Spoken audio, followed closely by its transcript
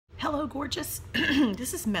Hello gorgeous,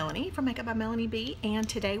 this is Melanie from Makeup by Melanie B, and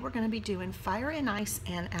today we're going to be doing Fire and Ice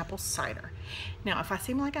and Apple Cider. Now if I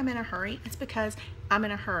seem like I'm in a hurry, it's because I'm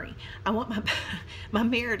in a hurry. I want my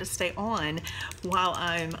mirror to stay on while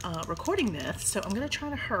I'm recording this, so I'm going to try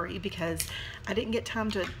to hurry because I didn't get time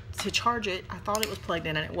to charge it. I thought it was plugged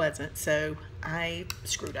in and it wasn't, so I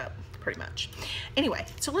screwed up pretty much. Anyway,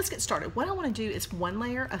 so let's get started. What I want to do is one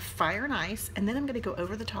layer of Fire and Ice, and then I'm going to go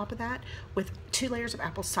over the top of that with 2 layers of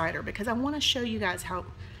Apple Cider because I want to show you guys how,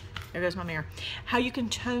 there goes my mirror, how you can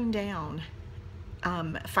tone down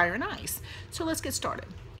Fire and Ice. So let's get started.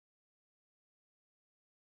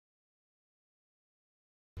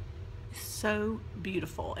 So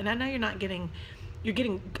beautiful, and I know you're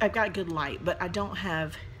getting, I've got good light, but I don't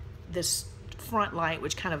have this front light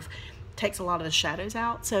which kind of takes a lot of the shadows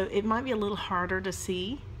out, so it might be a little harder to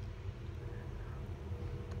see.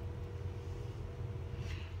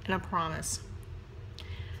 And I promise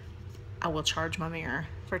I will charge my mirror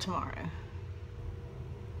for tomorrow.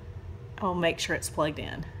 I'll make sure it's plugged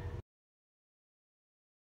in.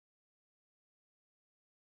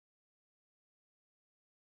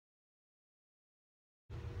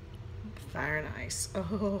 Fire and Ice.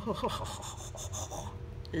 Oh,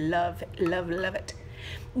 love, love, love it.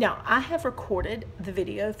 Now, I have recorded the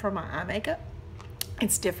video for my eye makeup.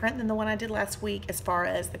 It's different than the one I did last week as far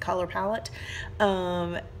as the color palette,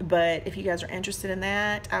 but if you guys are interested in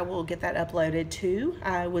that, I will get that uploaded too.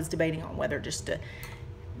 I was debating on whether just to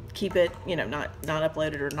keep it, you know, not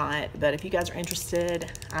uploaded or not, but if you guys are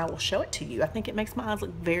interested, I will show it to you. I think it makes my eyes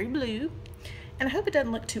look very blue, and I hope it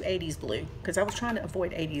doesn't look too 80s blue, because I was trying to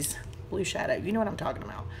avoid 80s blue shadow. You know what I'm talking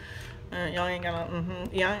about. Y'all ain't gonna,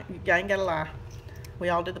 y'all ain't gotta lie. We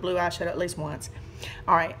all did the blue eyeshadow at least once.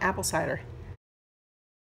 All right, Apple Cider.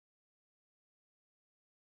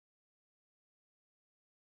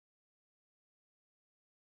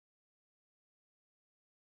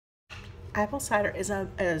 Apple Cider is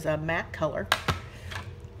a matte color.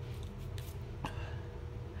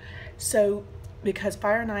 So because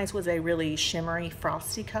Fire and Ice was a really shimmery,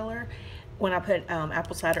 frosty color, when I put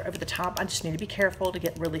Apple Cider over the top, I just need to be careful to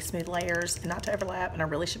get really smooth layers and not to overlap, and I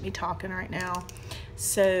really shouldn't be talking right now.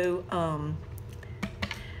 So,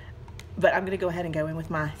 but I'm gonna go ahead and go in with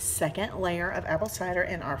my second layer of Apple Cider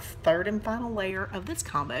and our third and final layer of this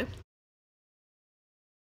combo.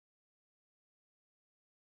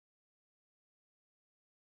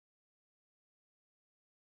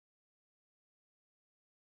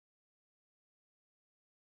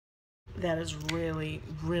 That is really,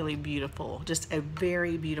 really beautiful. Just a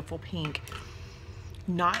very beautiful pink.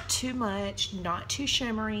 Not too much, not too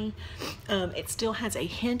shimmery. It still has a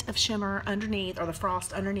hint of shimmer underneath, or the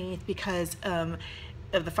frost underneath, because of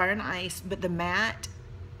the Fire and Ice, but the matte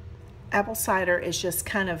Apple Cider is just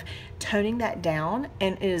kind of toning that down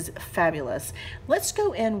and is fabulous. Let's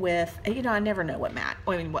go in with, you know, I never know what matte,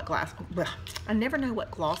 I never know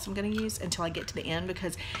what gloss I'm going to use until I get to the end,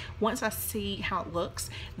 because once I see how it looks,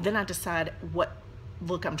 then I decide what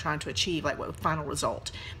look I'm trying to achieve, like what final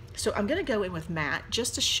result. So I'm going to go in with matte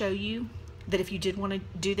just to show you that if you did want to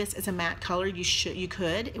do this as a matte color, you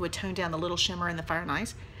could. It would tone down the little shimmer in the Fire and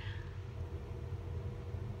Ice.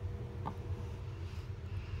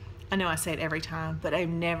 I know I say it every time, but I've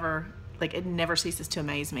never, like, it never ceases to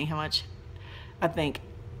amaze me how much I think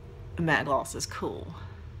matte gloss is cool.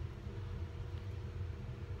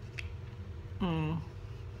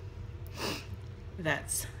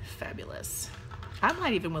 That's fabulous. I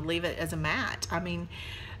might even would leave it as a matte. I mean,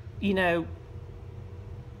 you know,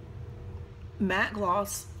 matte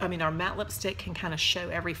gloss, I mean, our matte lipstick can kind of show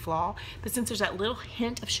every flaw, but since there's that little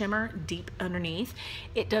hint of shimmer deep underneath,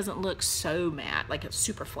 it doesn't look so matte, like it's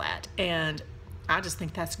super flat, and I just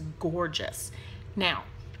think that's gorgeous. Now,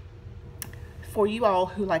 for you all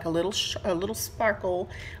who like a little sparkle,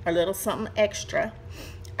 or a little something extra,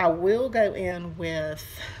 I will go in with,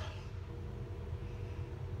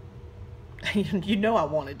 you know I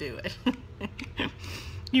want to do it.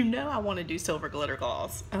 You know I want to do silver glitter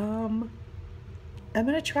gloss. I'm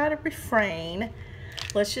gonna try to refrain.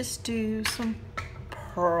 Let's just do some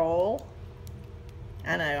pearl.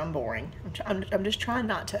 I know I'm boring. I'm just trying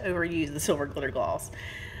not to overuse the silver glitter gloss.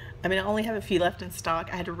 I mean, I only have a few left in stock.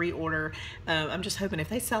 I had to reorder. I'm just hoping if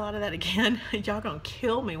they sell out of that again, y'all gonna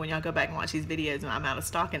kill me when y'all go back and watch these videos and I'm out of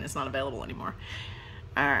stock and it's not available anymore.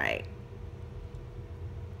 All right.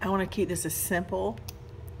 I want to keep this as simple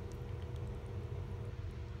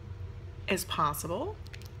as possible.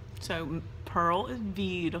 So pearl is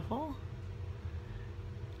beautiful.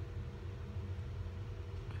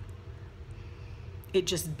 It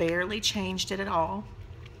just barely changed it at all.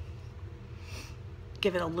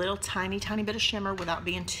 give it a little tiny bit of shimmer without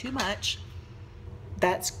being too much.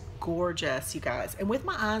 That's gorgeous, you guys. And with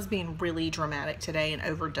my eyes being really dramatic today and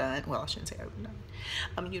overdone, well, I shouldn't say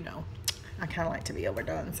overdone. You know, I kind of like to be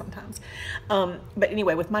overdone sometimes. But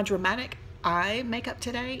anyway, with my dramatic eye makeup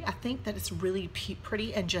today, I think that it's really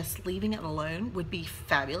pretty, and just leaving it alone would be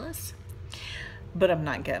fabulous. But I'm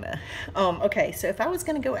not gonna. Okay, so if I was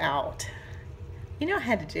gonna go out, you know I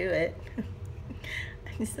had to do it.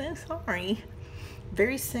 I'm so sorry.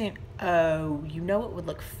 Very soon. Oh, you know what would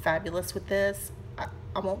look fabulous with this?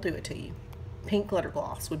 I won't do it to you. Pink glitter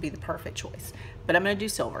gloss would be the perfect choice. But I'm gonna do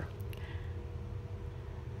silver.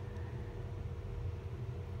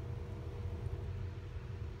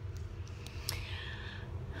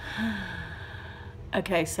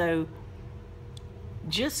 Okay, so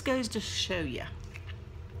just goes to show you,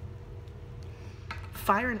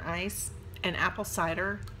 Fire and Ice and apple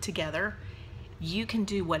cider together, you can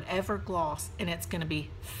do whatever gloss and it's going to be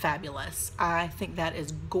fabulous. I think that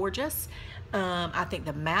is gorgeous. I think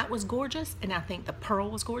the matte was gorgeous, and I think the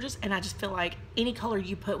pearl was gorgeous, and I just feel like any color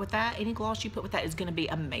you put with that, any gloss you put with that is going to be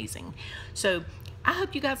amazing. So I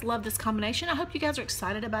hope you guys love this combination. I hope you guys are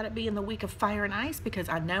excited about it being the week of Fire and Ice, because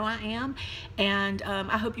I know I am. And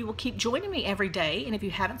I hope you will keep joining me every day. And if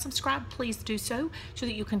you haven't subscribed, please do so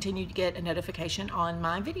that you continue to get a notification on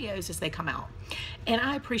my videos as they come out. And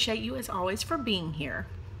I appreciate you as always for being here.